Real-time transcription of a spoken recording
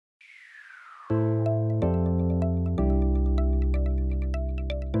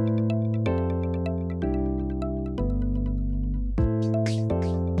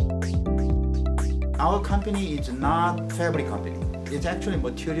our company is not fabric company. It's actually a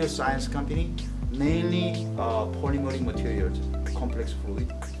material science company, mainly polymeric materials, complex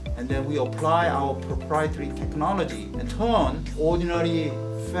fluid. And then we apply our proprietary technology and turn ordinary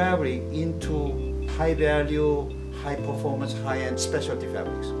fabric into high value, high performance, high-end specialty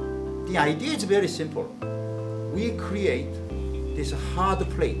fabrics. The idea is very simple. We create this hard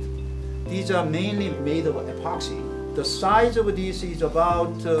plate. These are mainly made of epoxy. The size of this is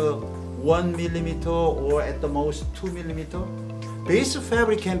about 1 millimeter or at the most 2 millimeter. Base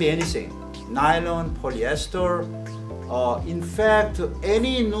fabric can be anything, nylon, polyester. In fact,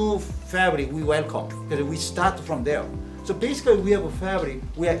 any new fabric we welcome because we start from there. So basically we have a fabric,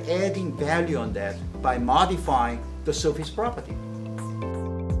 we are adding value on that by modifying the surface property.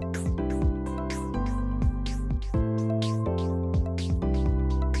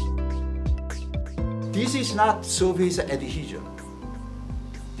 This is not surface adhesion.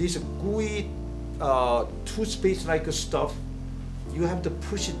 This gooey toothpaste-like stuff, you have to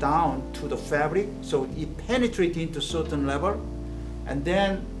push it down to the fabric so it penetrates into certain level and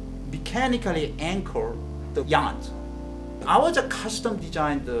then mechanically anchor the yarns. Ours are custom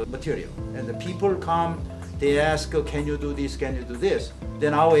designed material and the people come, they ask, can you do this, can you do this?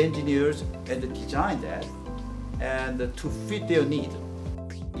 Then our engineers and design that and to fit their need.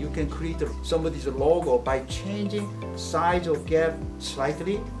 You can create somebody's logo by changing size or gap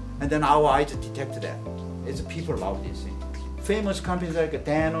slightly and then our eyes detect that. People love this thing. Famous companies like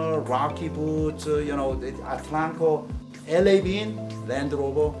Danner, Rocky Boots, Atlanco, LA Bean, Land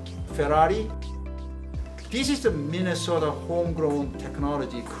Rover, Ferrari. This is the Minnesota homegrown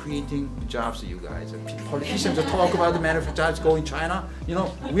technology creating jobs, you guys. Politicians talk about the manufacturers go in China.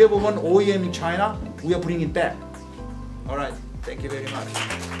 We have one OEM in China, we are bringing it back. All right, thank you very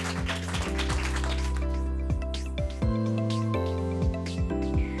much.